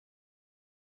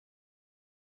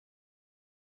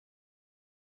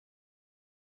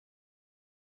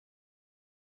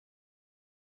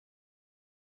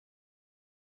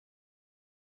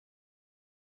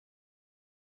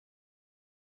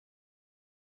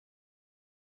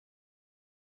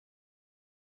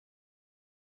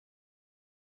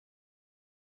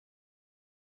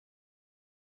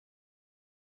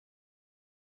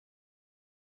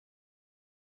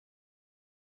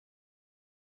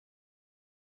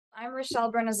I'm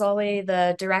Rochelle Bernazzoli,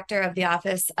 the director of the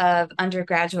Office of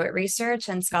Undergraduate Research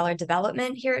and Scholar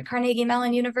Development here at Carnegie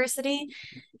Mellon University.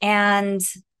 And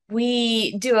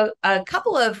we do a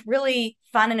couple of really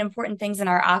fun and important things in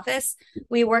our office.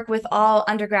 We work with all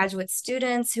undergraduate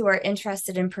students who are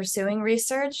interested in pursuing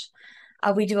research.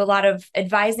 We do a lot of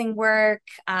advising work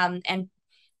and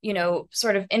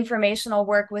sort of informational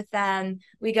work with them.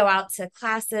 We go out to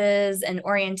classes and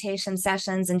orientation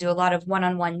sessions and do a lot of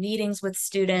one-on-one meetings with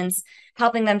students,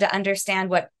 helping them to understand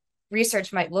what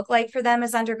research might look like for them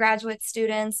as undergraduate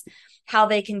students, how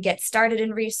they can get started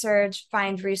in research,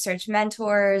 find research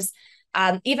mentors,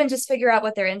 even just figure out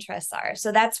what their interests are.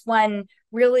 So that's one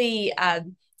really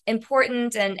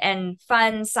important and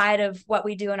fun side of what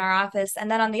we do in our office. And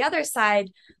then on the other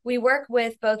side, we work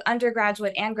with both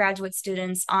undergraduate and graduate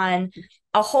students on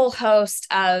a whole host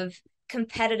of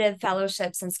competitive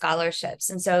fellowships and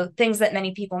scholarships. And so things that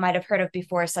many people might have heard of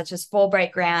before, such as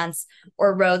Fulbright grants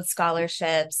or Rhodes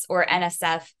scholarships or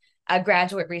NSF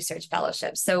graduate research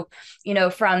fellowships. So,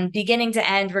 from beginning to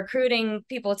end, recruiting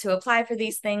people to apply for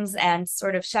these things and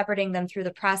sort of shepherding them through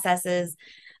the processes.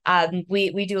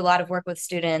 We do a lot of work with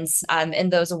students in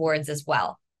those awards as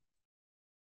well.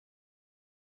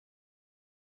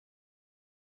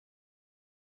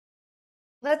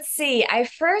 Let's see. I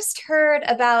first heard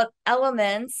about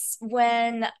elements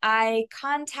when I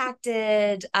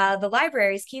contacted the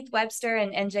libraries, Keith Webster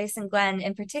and Jason Glenn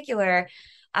in particular,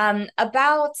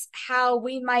 about how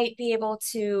we might be able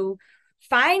to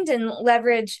find and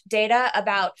leverage data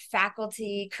about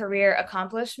faculty career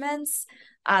accomplishments,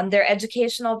 their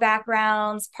educational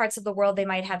backgrounds, parts of the world they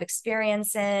might have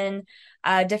experience in,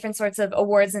 different sorts of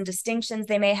awards and distinctions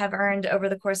they may have earned over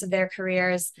the course of their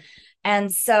careers.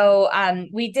 And so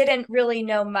we didn't really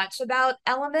know much about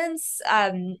elements,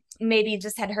 maybe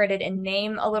just had heard it in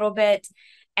name a little bit.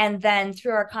 And then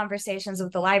through our conversations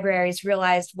with the libraries,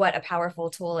 realized what a powerful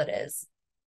tool it is.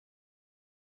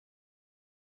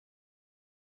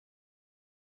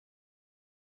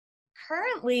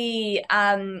 Currently,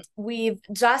 we've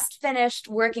just finished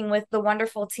working with the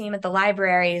wonderful team at the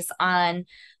libraries on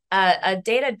a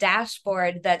data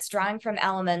dashboard that's drawing from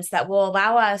elements that will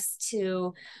allow us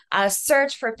to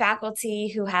search for faculty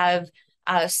who have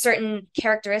certain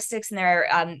characteristics in their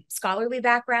scholarly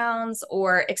backgrounds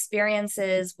or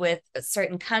experiences with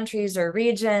certain countries or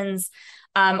regions,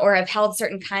 or have held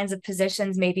certain kinds of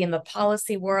positions, maybe in the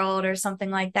policy world or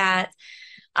something like that.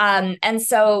 And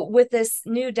so with this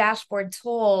new dashboard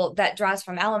tool that draws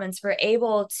from elements, we're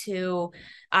able to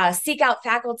seek out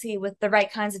faculty with the right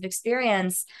kinds of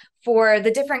experience for the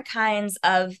different kinds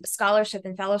of scholarship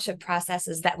and fellowship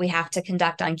processes that we have to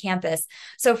conduct on campus.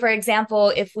 So for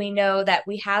example, if we know that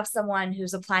we have someone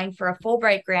who's applying for a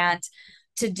Fulbright grant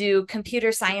to do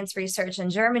computer science research in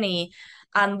Germany,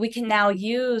 we can now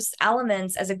use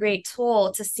elements as a great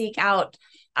tool to seek out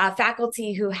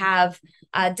faculty who have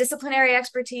disciplinary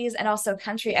expertise and also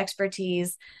country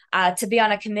expertise to be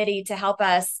on a committee to help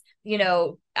us,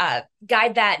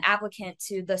 guide that applicant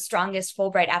to the strongest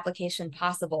Fulbright application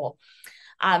possible.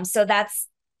 So that's,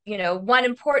 one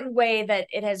important way that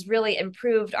it has really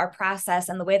improved our process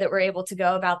and the way that we're able to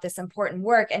go about this important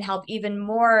work and help even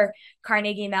more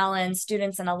Carnegie Mellon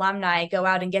students and alumni go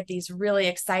out and get these really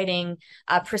exciting,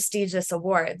 prestigious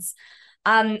awards.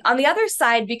 On the other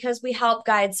side, because we help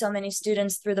guide so many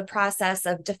students through the process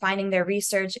of defining their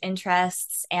research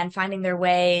interests and finding their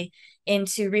way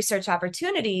into research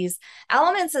opportunities,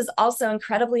 Elements is also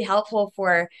incredibly helpful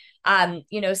for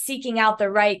seeking out the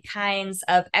right kinds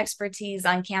of expertise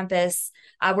on campus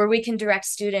where we can direct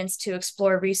students to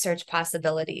explore research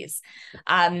possibilities.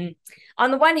 On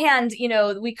the one hand,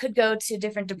 we could go to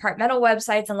different departmental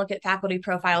websites and look at faculty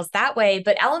profiles that way,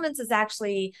 but Elements is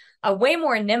actually way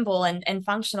more nimble and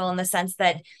functional in the sense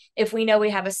that if we know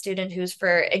we have a student who's,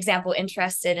 for example,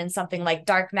 interested in something like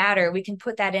dark matter, we can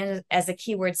put that in as a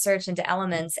keyword search into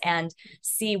Elements and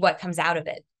see what comes out of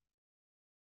it.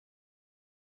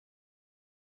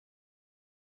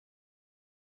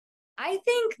 I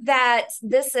think that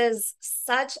this is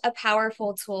such a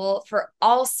powerful tool for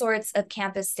all sorts of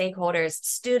campus stakeholders,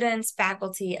 students,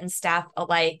 faculty, and staff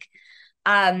alike.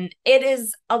 It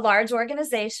is a large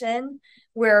organization.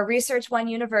 We're a Research One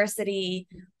university.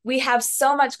 We have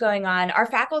so much going on. Our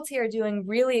faculty are doing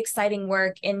really exciting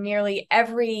work in nearly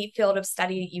every field of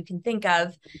study you can think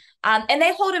of. And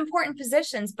they hold important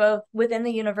positions both within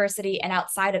the university and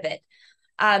outside of it.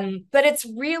 But it's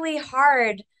really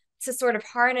hard to sort of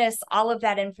harness all of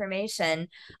that information.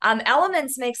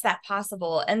 Elements makes that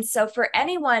possible. And so for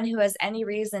anyone who has any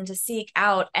reason to seek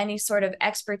out any sort of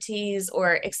expertise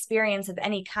or experience of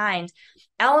any kind,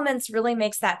 Elements really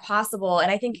makes that possible.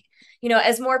 And I think,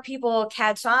 as more people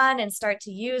catch on and start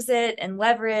to use it and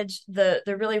leverage the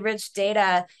really rich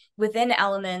data within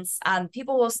Elements,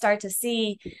 people will start to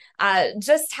see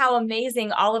just how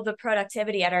amazing all of the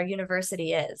productivity at our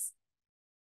university is.